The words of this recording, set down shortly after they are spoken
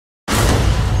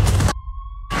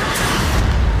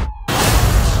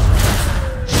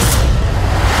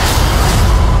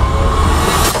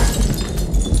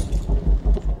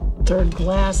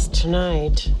glass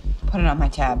tonight. Put it on my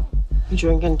tab. You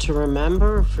drinking to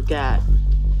remember or forget?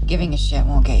 Giving a shit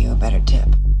won't get you a better tip.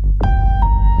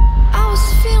 I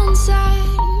was feeling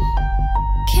sad,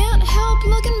 can't help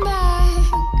looking back.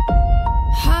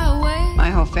 Highway. My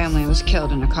whole family was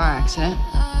killed in a car accident.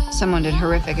 Someone did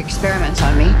horrific experiments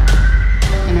on me.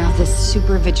 And now this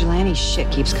super vigilante shit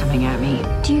keeps coming at me.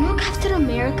 Do you know Captain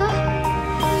America?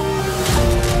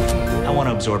 I want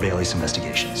to absorb Ailey's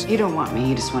investigations. You don't want me,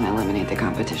 you just want to eliminate the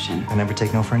competition. I never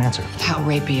take no for an answer. How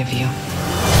rapey of you.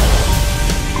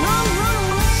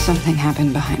 Something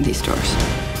happened behind these doors.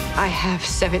 I have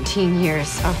 17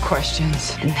 years of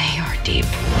questions, and they are deep.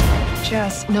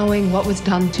 Just knowing what was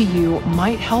done to you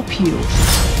might help you.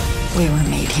 We were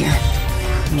made here.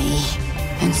 Me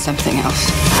and something else.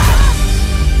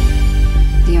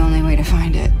 The only way to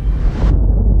find it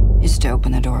is to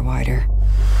open the door wider.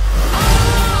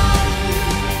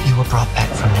 You were brought back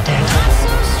from the dead.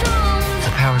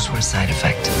 The powers were a side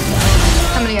effect.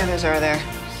 How many others are there?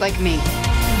 Like me?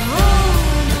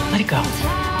 Let it go.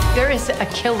 There is a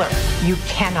killer you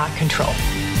cannot control.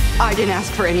 I didn't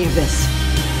ask for any of this.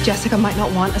 Jessica might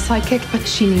not want a sidekick, but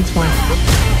she needs one.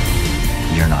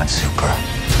 You're not super.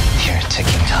 You're a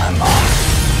ticking time bomb.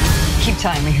 Keep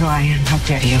telling me who I am. How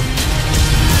dare you?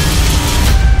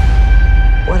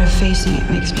 What if facing it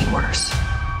makes me worse?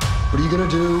 What are you gonna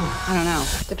do? I don't know.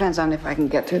 Depends on if I can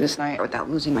get through this night without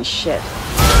losing my shit.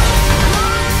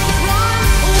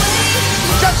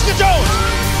 Jessica Jones!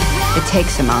 It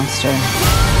takes a monster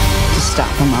to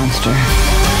stop a monster.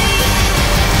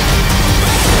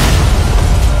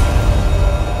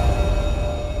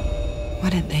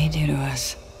 What did they do to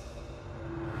us?